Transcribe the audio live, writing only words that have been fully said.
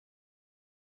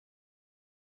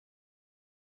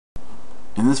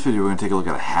In this video, we're going to take a look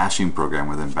at a hashing program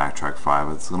within Backtrack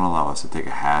 5. It's going to allow us to take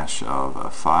a hash of a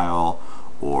file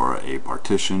or a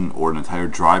partition or an entire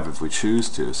drive if we choose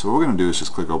to. So what we're going to do is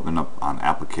just click open up on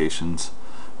Applications.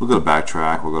 We'll go to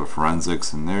Backtrack, we'll go to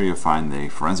Forensics, and there you'll find the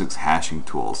Forensics hashing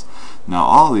tools. Now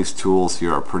all of these tools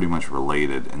here are pretty much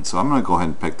related, and so I'm going to go ahead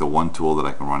and pick the one tool that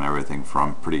I can run everything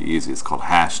from pretty easy. It's called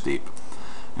hashdeep.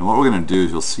 And what we're going to do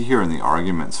is, you'll see here in the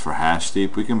arguments for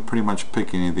hashdeep, we can pretty much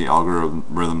pick any of the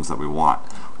algorithms that we want.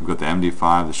 We've got the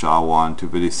MD5, the SHA-1,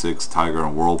 256, Tiger,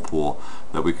 and Whirlpool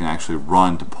that we can actually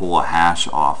run to pull a hash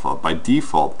off of. By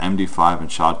default, MD5 and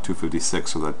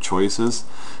SHA-256 are the choices,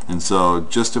 and so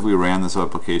just if we ran this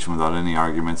application without any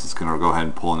arguments, it's going to go ahead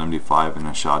and pull an MD5 and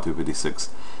a SHA-256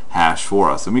 hash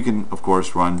for us. And we can, of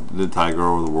course, run the Tiger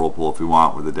or the Whirlpool if we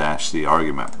want with the -c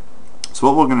argument. So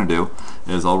what we're going to do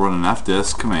is I'll run an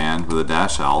fdisk command with a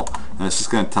 -l, and it's just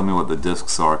going to tell me what the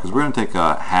disks are, because we're going to take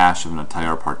a hash of an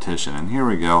entire partition. And here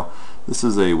we go. This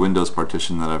is a Windows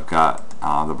partition that I've got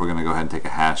that we're going to go ahead and take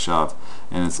a hash of,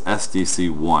 and it's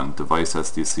SDC1, device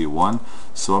SDC1.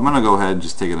 So I'm going to go ahead and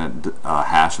just take a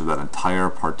hash of that entire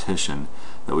partition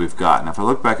that we've got. And if I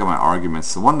look back at my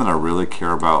arguments, the one that I really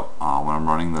care about when I'm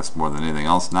running this more than anything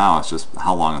else now is just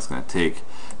how long it's going to take.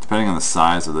 Depending on the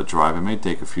size of the drive, it may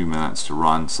take a few minutes to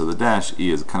run. So the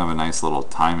 -e is kind of a nice little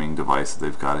timing device that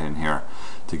they've got in here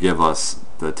to give us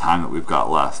the time that we've got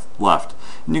left.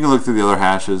 And you can look through the other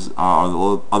hashes, or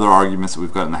the other arguments that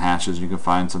we've got in the hashes. You can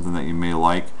find something that you may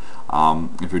like.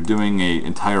 If you're doing an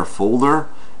entire folder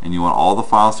and you want all the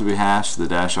files to be hashed, the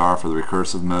 -r for the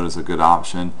recursive mode is a good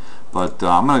option. But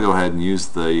I'm going to go ahead and use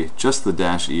just the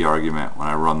 -e argument when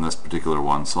I run this particular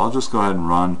one. So I'll just go ahead and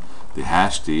run the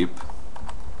hashdeep,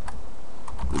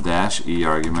 the -e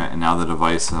argument, and now the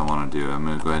device that I want to do. I'm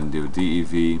going to go ahead and do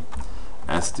dev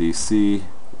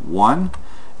SDC1,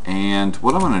 and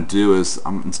what I'm going to do is,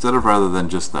 instead of rather than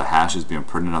just the hashes being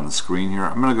printed on the screen here,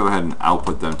 I'm going to go ahead and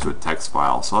output them to a text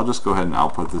file. So I'll just go ahead and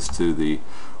output this to the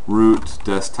root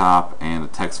desktop and a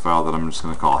text file that I'm just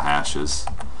going to call hashes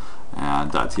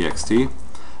and .txt.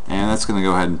 And that's going to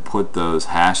go ahead and put those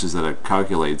hashes that it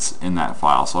calculates in that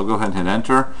file. So I'll go ahead and hit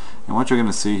enter, and what you're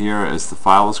going to see here is the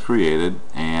file was created,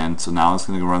 and so now it's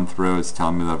going to run through. It's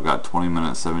telling me that I've got 20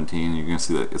 minutes 17. You're going to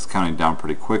see that it's counting down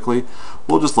pretty quickly.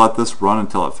 We'll just let this run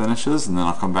until it finishes, and then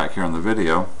I'll come back here on the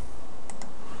video.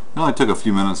 It only took a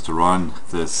few minutes to run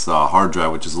this hard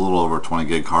drive, which is a little over 20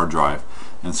 gig hard drive.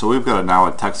 And so we've got now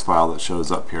a text file that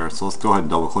shows up here. So let's go ahead and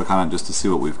double click on it just to see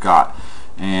what we've got.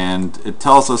 And it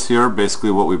tells us here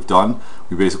basically what we've done.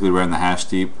 We basically ran the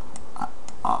hashdeep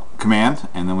command,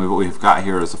 and then what we've got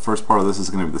here is the first part of this is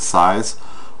going to be the size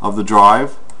of the drive,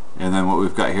 and then what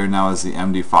we've got here now is the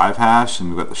MD5 hash, and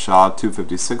we've got the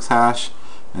SHA-256 hash,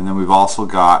 and then we've also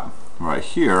got right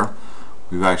here,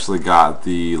 we've actually got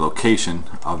the location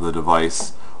of the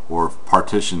device or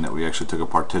partition that we actually took a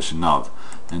partition of.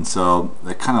 And so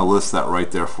they kind of list that right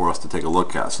there for us to take a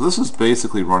look at. So this is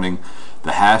basically running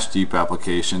the hashdeep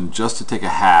application just to take a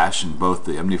hash in both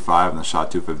the MD5 and the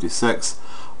SHA-256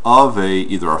 of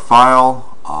either a file,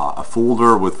 a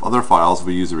folder with other files if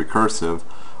we use a recursive,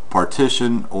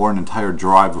 partition, or an entire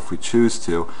drive if we choose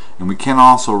to. And we can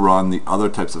also run the other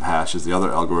types of hashes, the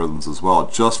other algorithms as well,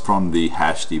 just from the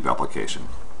hashdeep application.